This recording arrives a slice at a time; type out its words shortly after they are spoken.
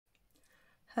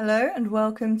Hello and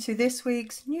welcome to this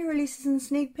week's new releases and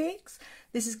sneak peeks.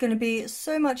 This is going to be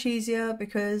so much easier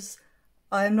because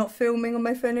I am not filming on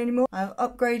my phone anymore. I've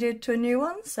upgraded to a new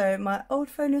one, so my old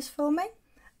phone is filming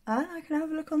and I can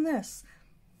have a look on this.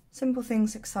 Simple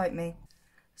things excite me.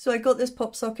 So I got this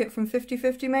pop socket from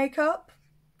 50/50 Makeup.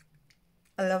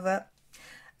 I love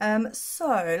it. So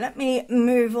let me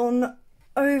move on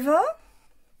over.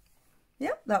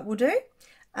 Yep, that will do.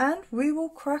 And we will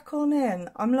crack on in.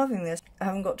 I'm loving this. I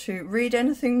haven't got to read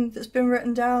anything that's been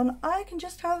written down. I can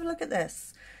just have a look at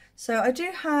this. So I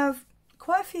do have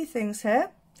quite a few things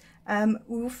here.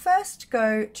 We will first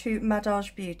go to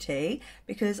Madaj Beauty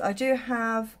because I do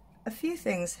have a few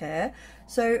things here.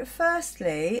 So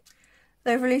firstly,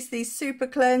 they've released these Super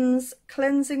Cleanse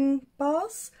cleansing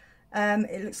bars.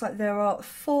 It looks like there are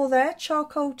 4 there: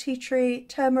 charcoal, tea tree,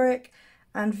 turmeric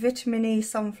and vitamin E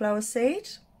sunflower seed.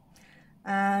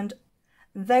 And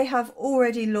they have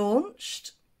already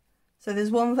launched, so there's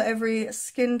one for every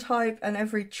skin type and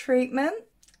every treatment.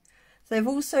 So they've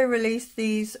also released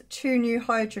these 2 new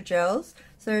hydrogels.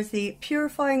 So there's the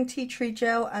purifying tea tree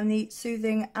gel and the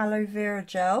soothing aloe vera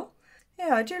gel.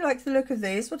 Yeah, I do like the look of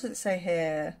these. What does it say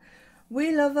here?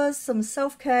 We love us some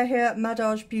self-care here at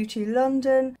Madaj Beauty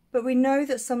London, but we know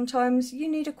that sometimes you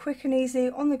need a quick and easy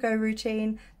on-the-go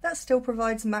routine that still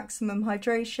provides maximum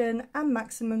hydration and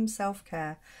maximum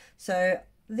self-care. So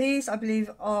these, I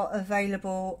believe, are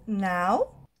available now.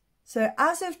 So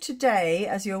as of today,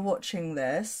 as you're watching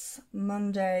this,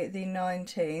 Monday the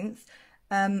 19th,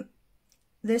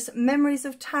 this Memories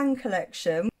of Tang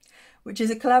collection, which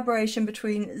is a collaboration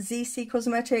between ZC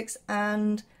Cosmetics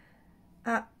and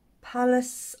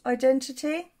Palace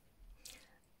Identity,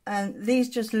 and these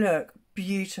just look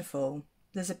beautiful.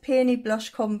 There's a peony blush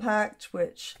compact,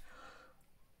 which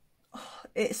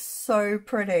it's so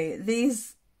pretty.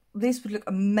 These would look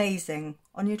amazing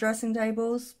on your dressing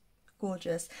tables.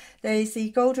 Gorgeous. There's the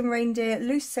Golden Reindeer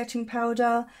loose setting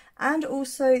powder and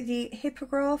also the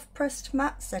Hippogriff pressed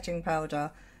matte setting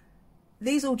powder.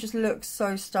 These all just look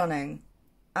so stunning.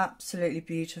 Absolutely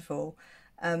beautiful.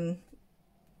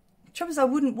 Trouble is, I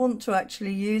wouldn't want to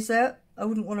actually use it. I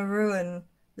wouldn't want to ruin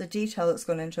the detail that's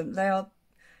gone into them. They are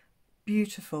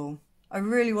beautiful. I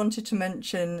really wanted to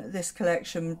mention this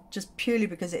collection just purely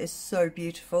because it is so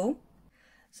beautiful.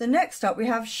 So next up we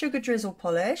have Sugar Drizzle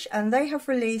Polish, and they have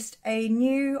released a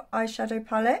new eyeshadow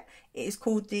palette. It is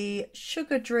called the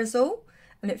Sugar Drizzle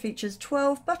and it features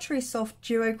 12 buttery soft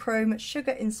duochrome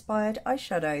sugar inspired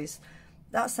eyeshadows.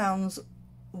 That sounds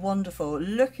wonderful.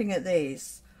 Looking at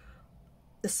these,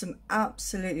 there's some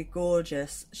absolutely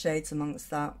gorgeous shades amongst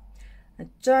that. I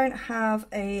don't have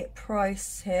a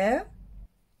price here.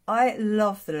 I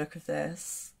love the look of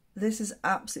this. This is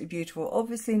absolutely beautiful.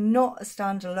 Obviously not a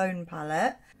standalone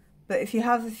palette, but if you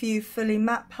have a few fully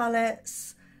matte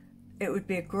palettes, it would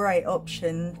be a great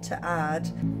option to add.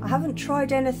 I haven't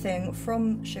tried anything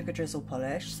from Sugar Drizzle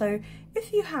Polish, so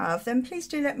if you have, then please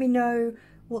do let me know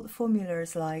what the formula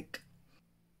is like.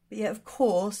 But yeah, of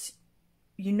course,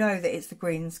 you know that it's the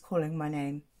greens calling my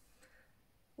name.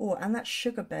 Oh, and that's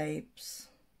Sugar Babes.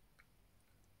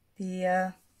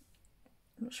 I'm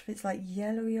not sure if it's like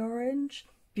yellowy orange.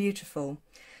 Beautiful.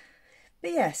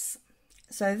 But yes,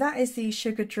 so that is the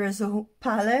Sugar Drizzle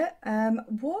palette.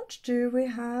 What do we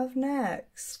have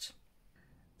next?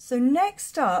 So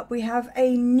next up we have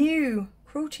a new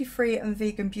cruelty-free and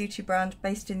vegan beauty brand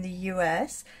based in the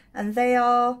US, and they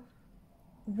are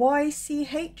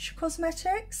YCH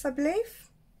Cosmetics, I believe.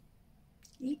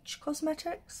 Each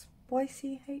Cosmetics,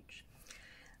 YCH.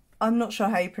 I'm not sure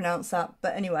how you pronounce that,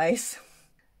 but anyways,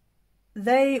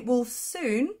 they will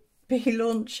soon be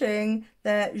launching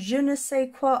their Je ne sais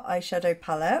quoi eyeshadow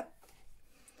palette,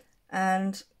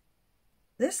 and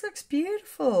this looks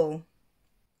beautiful.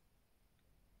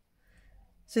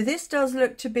 So this does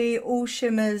look to be all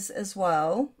shimmers as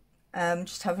well.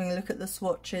 Just having a look at the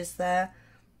swatches there.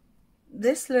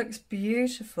 This looks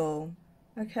beautiful.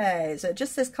 Okay, so it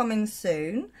just says coming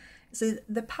soon. So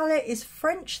the palette is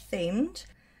French themed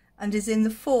and is in the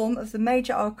form of the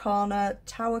Major Arcana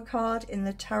Tower card in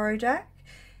the Tarot deck.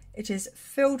 It is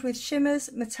filled with shimmers,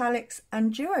 metallics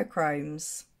and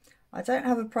duochromes. I don't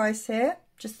have a price here,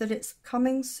 just that it's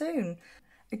coming soon.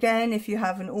 Again, if you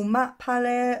have an all matte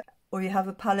palette or you have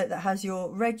a palette that has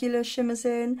your regular shimmers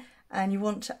in and you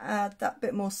want to add that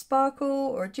bit more sparkle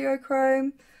or a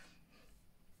duochrome,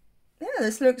 yeah,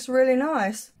 this looks really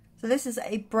nice. So this is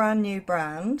a brand new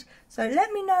brand. So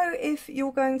let me know if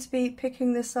you're going to be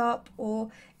picking this up or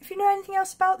if you know anything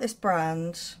else about this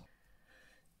brand.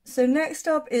 So next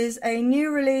up is a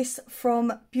new release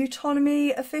from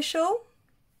Beautonomy Official.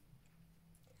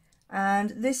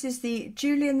 and this is the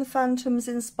Julie and the Phantoms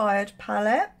inspired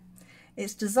palette.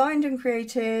 It's designed and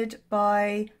created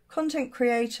by content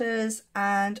creators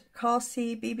and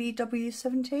Carsey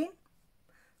BBW17.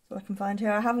 So I can find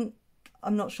here.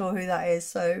 I'm not sure who that is,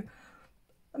 so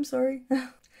I'm sorry. The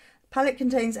palette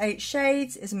contains 8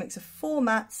 shades, is a mix of 4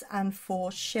 mattes and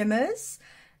 4 shimmers.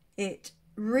 It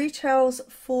retails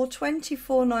for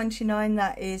 £24.99,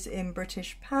 that is in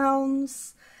British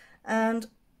pounds, and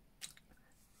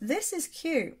this is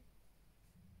cute.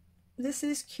 This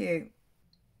is cute.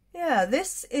 Yeah,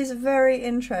 this is very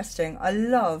interesting. I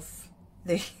love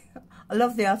the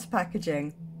outer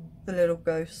packaging. The little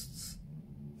ghosts.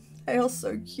 They are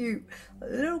so cute. A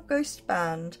little ghost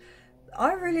band.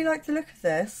 I really like the look of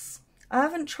this. I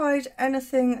haven't tried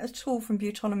anything at all from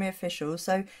Beautonomy Official,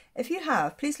 so if you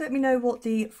have, please let me know what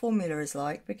the formula is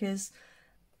like, because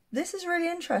this is really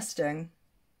interesting.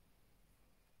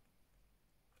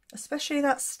 Especially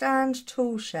that Stand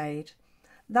Tall shade.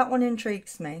 That one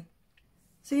intrigues me.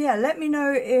 So yeah, let me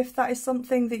know if that is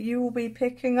something that you will be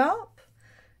picking up.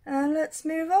 And let's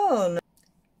move on.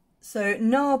 So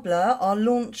Nabla are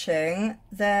launching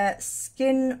their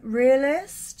Skin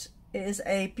Realist. It is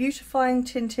a beautifying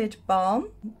tinted balm.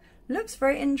 Looks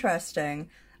very interesting.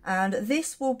 And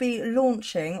this will be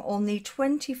launching on the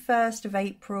 21st of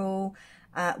April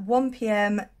at 1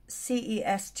 PM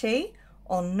CEST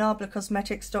on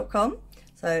nablacosmetics.com.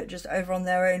 So just over on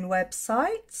their own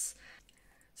websites.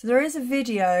 So there is a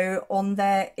video on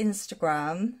their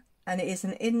Instagram, and it is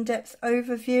an in-depth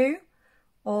overview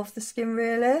of the Skin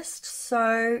Realist.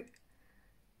 So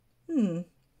yeah,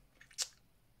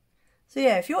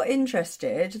 if you're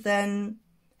interested, then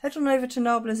head on over to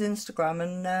Nabla's Instagram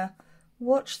and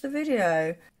watch the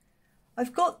video.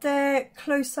 I've got their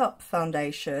close-up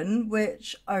foundation,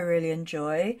 which I really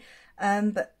enjoy,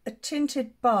 but a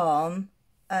tinted balm,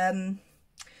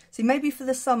 see, maybe for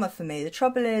the summer for me. The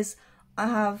trouble is, I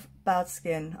have bad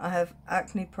skin. I have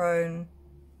acne prone,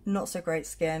 not so great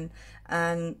skin,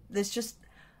 and there's just,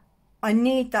 I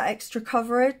need that extra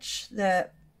coverage. The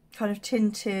kind of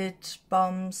tinted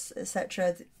balms,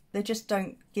 etc., they just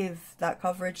don't give that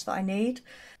coverage that I need.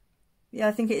 Yeah,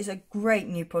 I think it is a great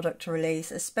new product to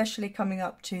release, especially coming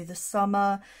up to the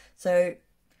summer. So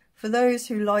for those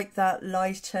who like that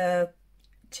lighter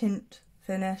tint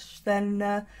finish, then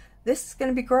this is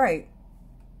going to be great.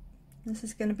 This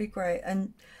is going to be great.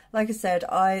 And like I said,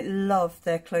 I love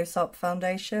their close-up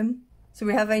foundation. So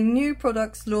we have a new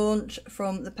products launch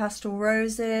from the Pastel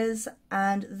Roses,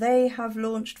 and they have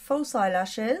launched false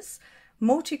eyelashes,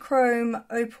 multi-chrome,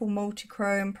 opal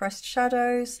multi-chrome pressed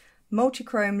shadows,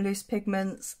 multi-chrome loose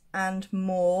pigments, and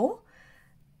more.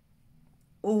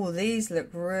 Oh, these look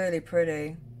really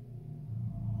pretty.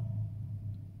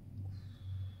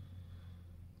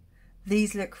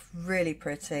 These look really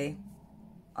pretty.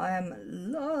 I am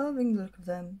loving the look of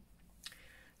them.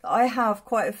 I have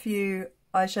quite a few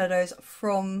eyeshadows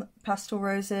from Pastel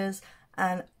Roses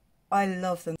and I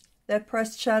love them. Their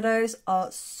pressed shadows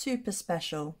are super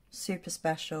special, super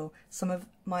special. Some of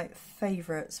my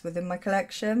favourites within my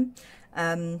collection.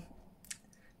 But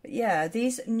yeah,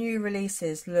 these new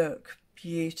releases look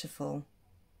beautiful.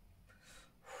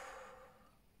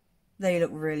 They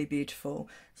look really beautiful.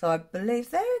 So I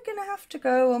believe they're going to have to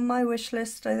go on my wish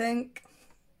list, I think.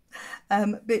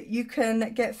 But you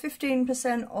can get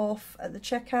 15% off at the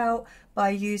checkout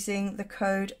by using the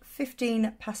code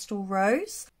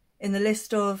 15pastelrose. In the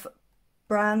list of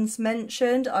brands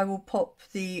mentioned, I will pop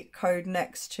the code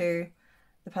next to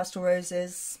the Pastel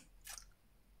Roses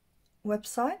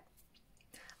website.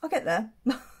 I'll get there.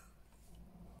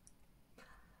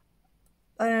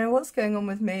 I don't know what's going on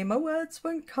with me. My words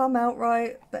won't come out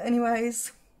right. But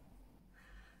anyways.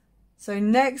 So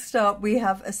next up we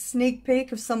have a sneak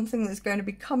peek of something that's going to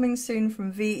be coming soon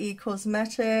from VE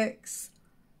Cosmetics.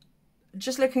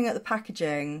 Just looking at the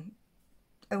packaging,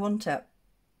 I want it.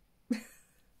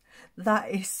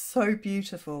 That is so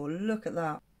beautiful. Look at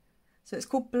that. So it's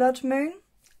called Blood Moon.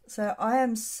 So I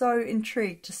am so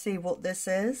intrigued to see what this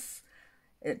is.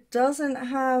 It doesn't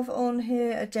have on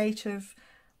here a date of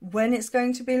when it's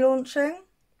going to be launching,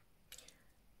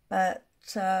 but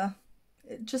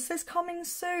it just says coming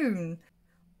soon.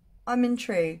 I'm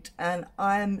intrigued and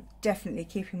I'm definitely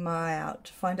keeping my eye out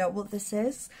to find out what this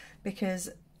is, because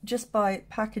just by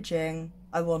packaging,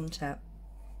 I want it.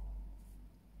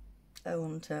 I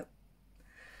want it.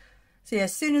 So yeah,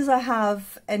 as soon as I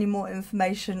have any more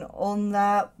information on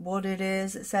that, what it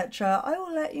is, etc., I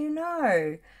will let you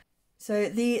know. So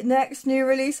the next new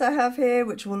release I have here,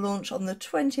 which will launch on the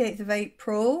 28th of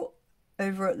April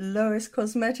over at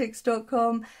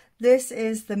loiscosmetics.com. This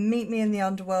is the Meet Me in the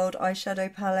Underworld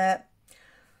eyeshadow palette.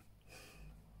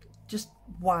 just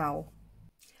wow.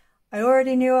 I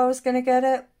already knew I was going to get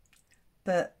it,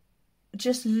 but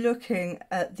just looking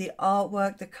at the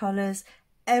artwork, the colours,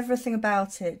 everything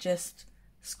about it just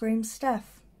screams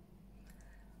Steph.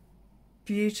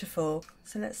 Beautiful.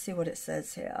 So let's see what it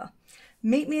says here.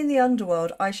 Meet me in the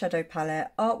underworld eyeshadow palette,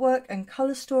 artwork and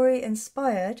colour story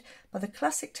inspired by the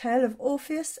classic tale of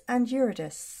Orpheus and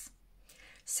Eurydice.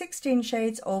 16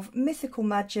 shades of mythical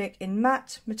magic in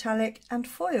matte, metallic and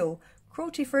foil,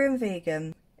 cruelty-free and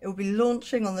vegan. It will be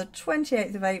launching on the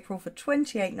 28th of April for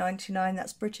 £28.99,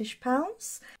 that's British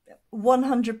pounds.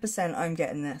 100% I'm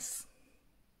getting this.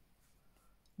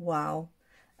 Wow.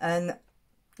 And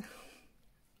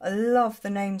I love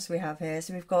the names we have here.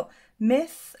 So we've got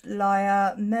Myth,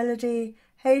 Lyre, Melody,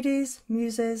 Hades,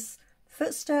 Muses,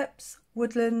 Footsteps,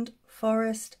 Woodland,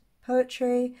 Forest,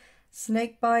 Poetry,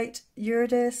 Snakebite,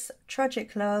 Eurydice,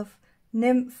 Tragic Love,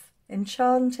 Nymph,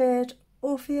 Enchanted,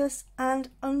 Orpheus and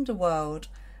Underworld.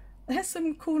 There's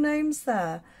some cool names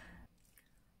there.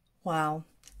 Wow.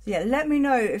 So yeah, let me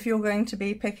know if you're going to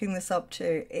be picking this up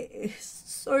too. It is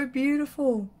so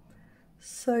beautiful.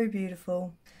 So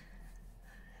beautiful.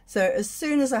 So as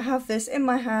soon as I have this in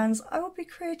my hands, I will be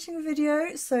creating a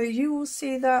video. So you will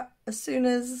see that as soon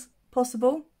as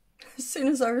possible, as soon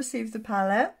as I receive the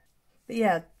palette. But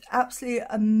yeah, absolutely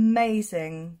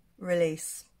amazing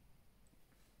release.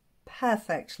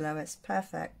 Perfect, Lois,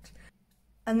 perfect.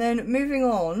 And then moving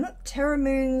on,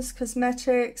 Nomad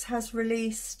Cosmetics has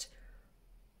released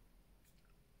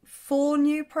 4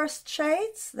 new pressed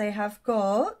shades. They have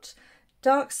got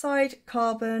Dark Side,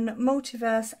 Carbon,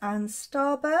 Multiverse and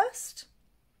Starburst.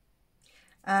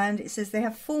 And it says they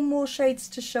have 4 more shades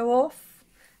to show off,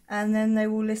 and then they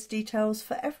will list details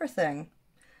for everything.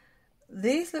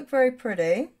 These look very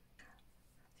pretty.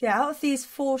 Yeah, out of these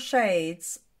 4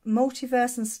 shades,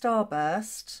 Multiverse and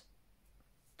Starburst,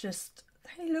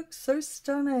 they look so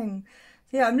stunning.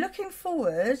 Yeah, I'm looking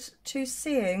forward to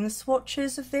seeing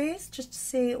swatches of these, just to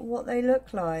see what they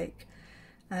look like.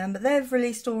 But they've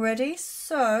released already,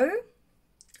 so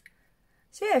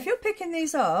yeah, if you're picking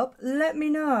these up, let me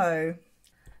know.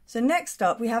 So next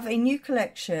up, we have a new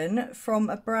collection from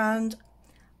a brand,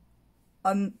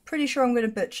 I'm pretty sure I'm going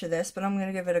to butcher this, but I'm going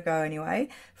to give it a go anyway,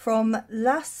 from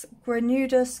Las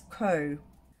Granudas Co.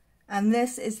 And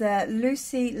this is their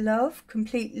Lucy Love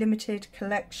Complete Limited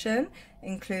Collection.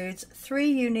 Includes 3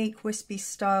 unique wispy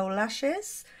style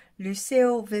lashes,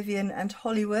 Lucille, Vivian and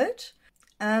Hollywood.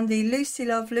 And the Lucy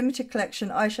Love Limited Collection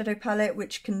eyeshadow palette,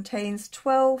 which contains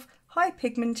 12 high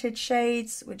pigmented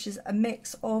shades, which is a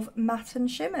mix of matte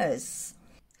and shimmers.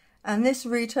 And this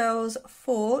retails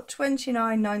for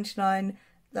 $29.99,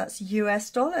 that's US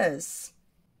dollars.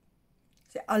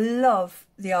 I love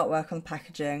the artwork on the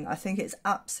packaging. I think it's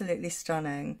absolutely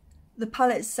stunning. The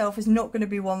palette itself is not going to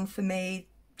be one for me,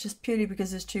 just purely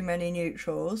because there's too many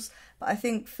neutrals. But I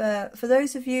think for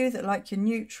those of you that like your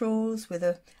neutrals with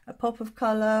a pop of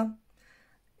colour,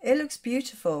 it looks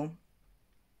beautiful.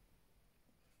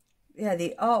 Yeah,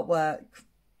 the artwork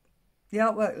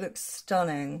looks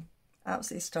stunning,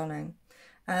 absolutely stunning.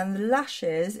 And the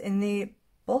lashes in the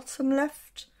bottom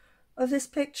left of this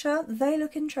picture, they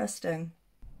look interesting.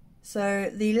 So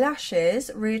the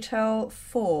lashes retail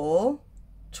for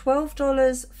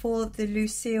 $12 for the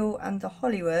Lucille and the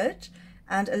Hollywood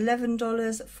and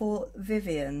 $11 for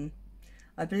Vivian.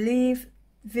 I believe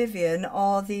Vivian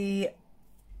are the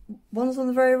ones on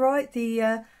the very right,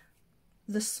 the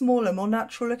smaller, more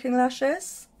natural looking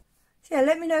lashes. So yeah,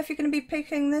 let me know if you're going to be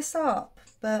picking this up,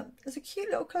 but it's a cute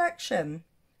little collection.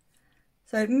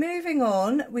 So moving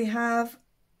on, we have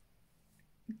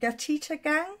Gatita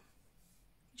Gang.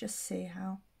 Just see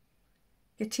how.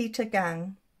 Gatita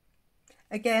Gang.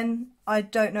 Again, I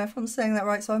don't know if I'm saying that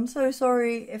right, so I'm so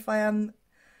sorry if I am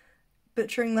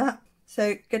butchering that.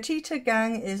 So Gatita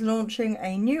Gang is launching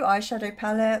a new eyeshadow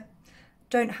palette.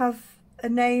 Don't have a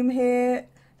name here.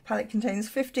 The palette contains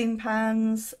 15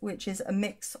 pans, which is a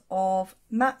mix of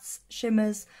mattes,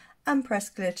 shimmers and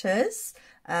pressed glitters.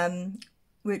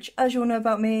 Which, as you all know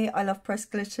about me, I love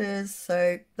pressed glitters,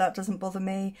 so that doesn't bother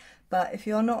me. But if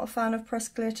you're not a fan of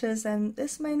pressed glitters, then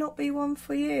this may not be one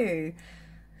for you.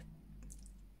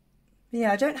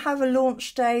 Yeah, I don't have a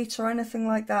launch date or anything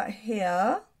like that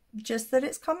here, just that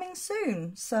it's coming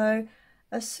soon. So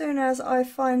as soon as I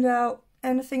find out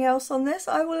anything else on this,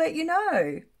 I will let you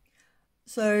know.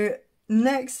 So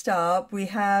next up, we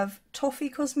have Toffee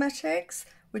Cosmetics,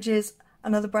 which is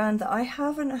another brand that I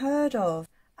haven't heard of.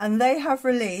 And they have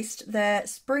released their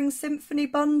Spring Symphony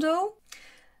bundle.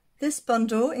 This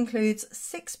bundle includes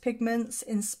 6 pigments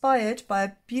inspired by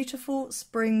a beautiful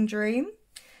spring dream.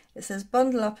 It says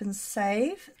bundle up and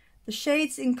save. The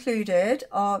shades included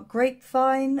are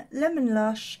Grapevine, Lemon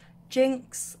Lush,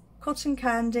 Jinx, Cotton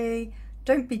Candy,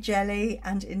 Don't Be Jelly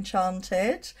and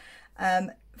Enchanted.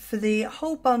 For the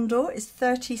whole bundle is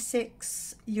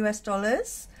 $36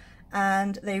 US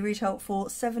and they retail for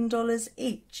 $7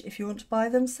 each if you want to buy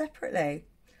them separately.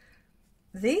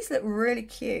 These look really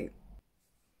cute.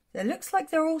 It looks like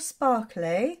they're all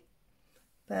sparkly,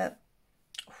 but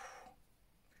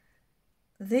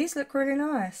these look really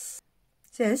nice.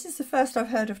 So yeah, this is the first I've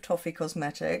heard of Toffee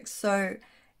Cosmetics, so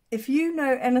if you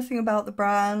know anything about the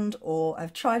brand or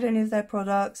have tried any of their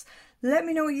products, let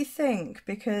me know what you think,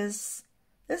 because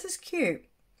this is cute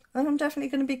and I'm definitely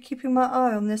going to be keeping my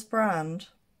eye on this brand.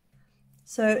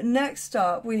 So next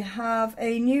up we have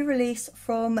a new release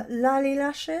from Lally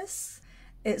Lashes.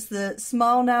 It's the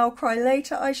Smile Now Cry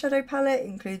Later eyeshadow palette. It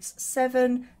includes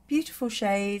 7 beautiful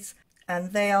shades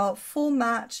and they are 4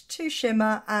 matte, 2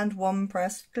 shimmer and 1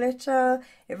 pressed glitter.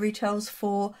 It retails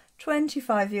for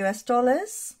 $25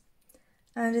 US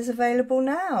and is available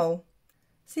now.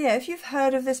 So yeah, if you've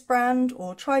heard of this brand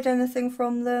or tried anything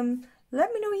from them,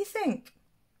 let me know what you think.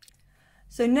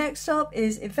 So next up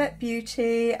is Yvette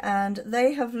Beauty, and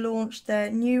they have launched their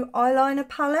new eyeliner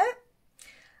palette.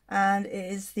 And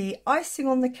it is the Icing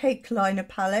on the Cake liner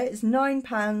palette. It's 9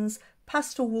 pans,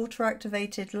 pastel water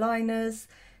activated liners.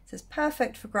 It says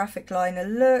perfect for graphic liner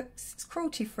looks. It's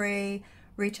cruelty free.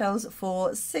 Retails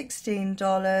for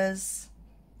 $16.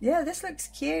 Yeah, this looks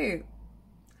cute.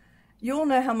 You all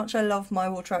know how much I love my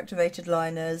water activated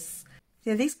liners.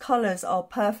 Yeah, these colours are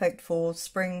perfect for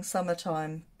spring,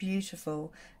 summertime.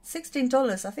 Beautiful.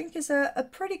 $16 I think is a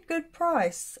pretty good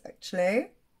price actually.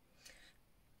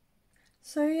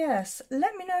 So yes,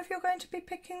 let me know if you're going to be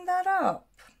picking that up.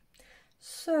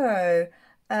 So,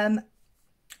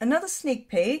 another sneak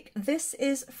peek. This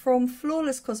is from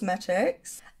Flawless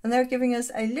Cosmetics and they're giving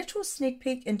us a little sneak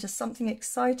peek into something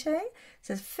exciting. It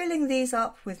says filling these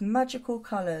up with magical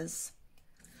colours.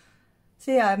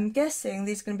 So yeah, I'm guessing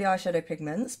these are going to be eyeshadow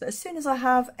pigments, but as soon as I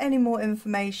have any more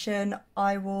information,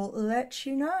 I will let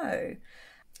you know.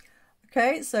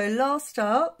 Okay, so last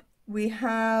up, we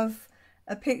have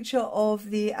a picture of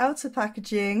the outer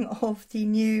packaging of the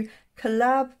new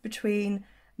collab between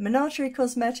Madaj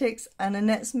Cosmetics and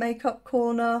Annette's Makeup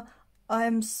Corner. I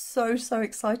am so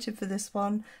excited for this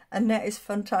one. Annette is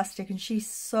fantastic and she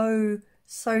so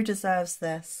deserves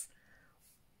this.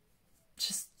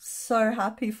 Just so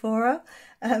happy for her.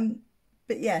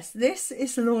 But yes, this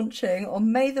is launching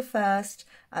on May the 1st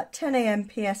at 10 AM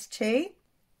PST.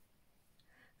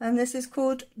 And this is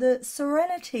called the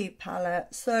Serenity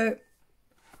palette. So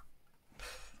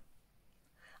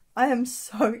I am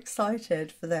so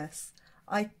excited for this.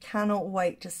 I cannot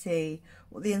wait to see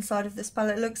what the inside of this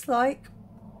palette looks like.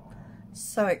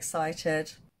 So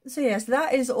excited. So yes,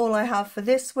 that is all I have for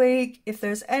this week. If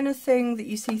there's anything that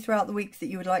you see throughout the week that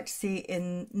you would like to see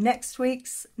in next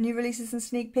week's new releases and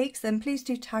sneak peeks, then please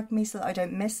do tag me so that I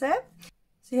don't miss it.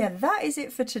 So yeah, that is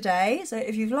it for today. So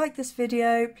if you've liked this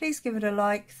video, please give it a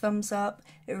like, thumbs up.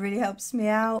 It really helps me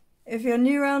out. If you're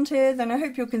new around here, then I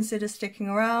hope you'll consider sticking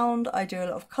around. I do a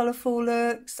lot of colourful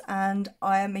looks and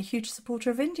I am a huge supporter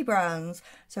of indie brands.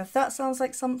 So if that sounds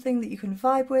like something that you can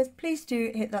vibe with, please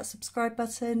do hit that subscribe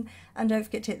button and don't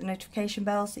forget to hit the notification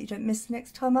bell so you don't miss the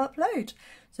next time I upload.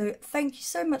 So thank you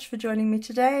so much for joining me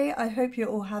today. I hope you're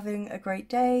all having a great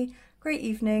day, great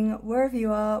evening, wherever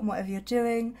you are and whatever you're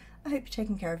doing. I hope you're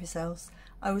taking care of yourselves.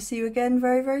 I will see you again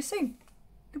very soon.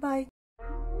 Goodbye.